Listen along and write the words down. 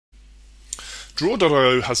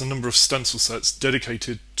Draw.io has a number of stencil sets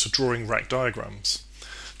dedicated to drawing rack diagrams.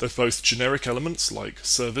 They're both generic elements like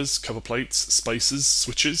servers, cover plates, spacers,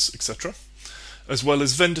 switches, etc., as well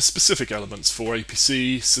as vendor-specific elements for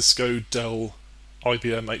APC, Cisco, Dell,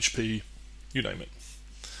 IBM, HP, you name it.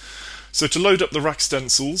 So to load up the rack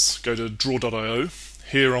stencils, go to draw.io.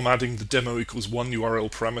 Here I'm adding the demo equals 1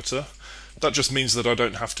 URL parameter. That just means that I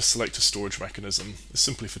don't have to select a storage mechanism. It's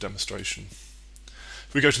simply for demonstration.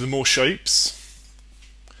 If we go to the More Shapes,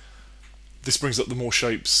 this brings up the More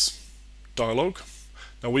Shapes dialog.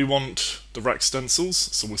 Now we want the rack stencils,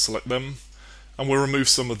 so we'll select them, and we'll remove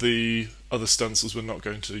some of the other stencils we're not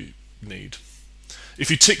going to need. If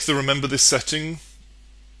you tick the remember this setting,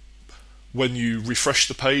 when you refresh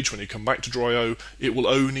the page, when you come back to Draw.io, it will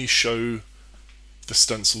only show the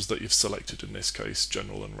stencils that you've selected, in this case,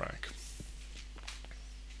 general and rack.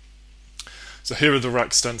 So here are the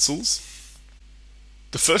rack stencils.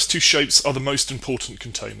 The first two shapes are the most important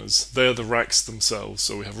containers. They're the racks themselves.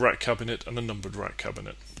 So we have rack cabinet and a numbered rack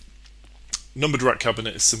cabinet. Numbered rack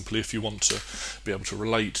cabinet is simply if you want to be able to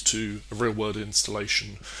relate to a real-world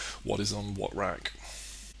installation what is on what rack.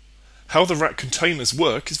 How the rack containers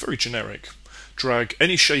work is very generic. Drag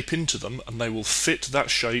any shape into them and they will fit that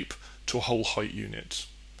shape to a whole height unit.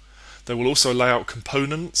 They will also lay out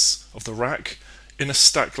components of the rack in a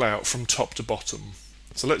stack layout from top to bottom.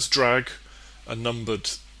 So let's drag a numbered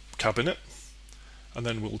cabinet, and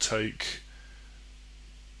then we'll take,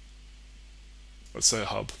 let's say, a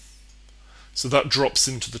hub. So that drops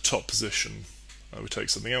into the top position. We take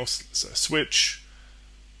something else, let's say a switch,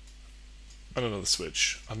 and another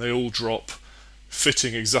switch, and they all drop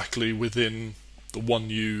fitting exactly within the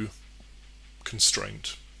 1U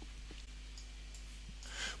constraint.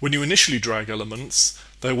 When you initially drag elements,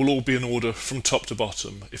 they will all be in order from top to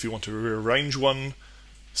bottom. If you want to rearrange one,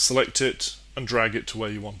 select it and drag it to where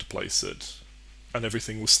you want to place it, and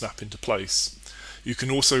everything will snap into place. You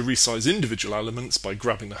can also resize individual elements by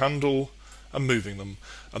grabbing the handle and moving them,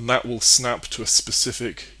 and that will snap to a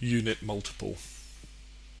specific unit multiple.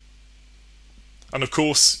 And of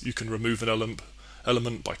course, you can remove an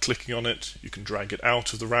element by clicking on it, you can drag it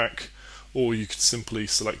out of the rack, or you can simply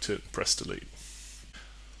select it and press delete.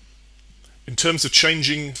 In terms of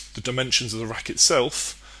changing the dimensions of the rack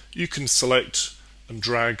itself, you can select and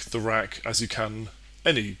drag the rack as you can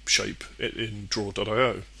any shape in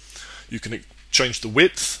draw.io. You can change the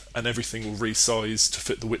width and everything will resize to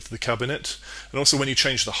fit the width of the cabinet. And also when you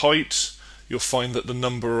change the height, you'll find that the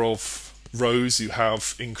number of rows you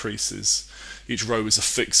have increases. Each row is a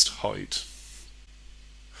fixed height.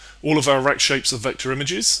 All of our rack shapes are vector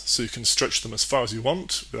images, so you can stretch them as far as you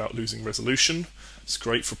want without losing resolution. It's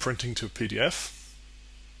great for printing to a PDF.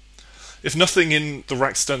 If nothing in the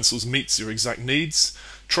rack stencils meets your exact needs,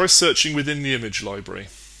 try searching within the image library.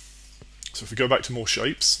 So if we go back to More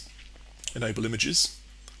Shapes, enable images,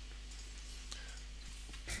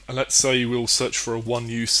 and let's say we'll search for a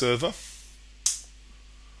 1U server,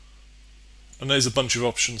 and there's a bunch of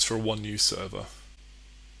options for a 1U server.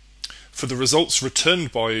 For the results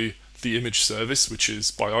returned by the image service, which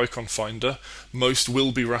is by icon finder, most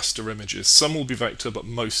will be raster images. Some will be vector, but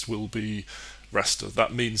most will be raster.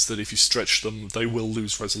 That means that if you stretch them, they will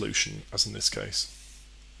lose resolution, as in this case.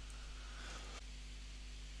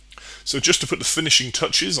 So just to put the finishing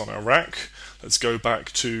touches on our rack, let's go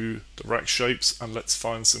back to the rack shapes and let's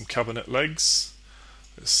find some cabinet legs.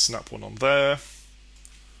 Let's snap one on there.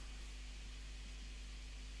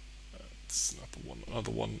 Let's snap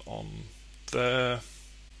another one on there.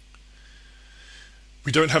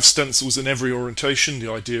 We don't have stencils in every orientation.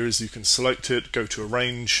 The idea is you can select it, go to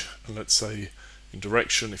arrange, and let's say in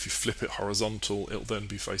direction, if you flip it horizontal, it'll then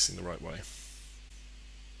be facing the right way.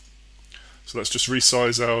 So let's just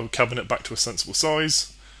resize our cabinet back to a sensible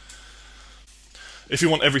size. If you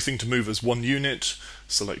want everything to move as one unit,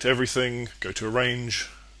 select everything, go to arrange,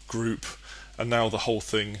 group, and now the whole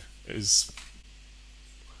thing is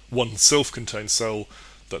one self-contained cell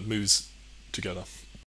that moves together.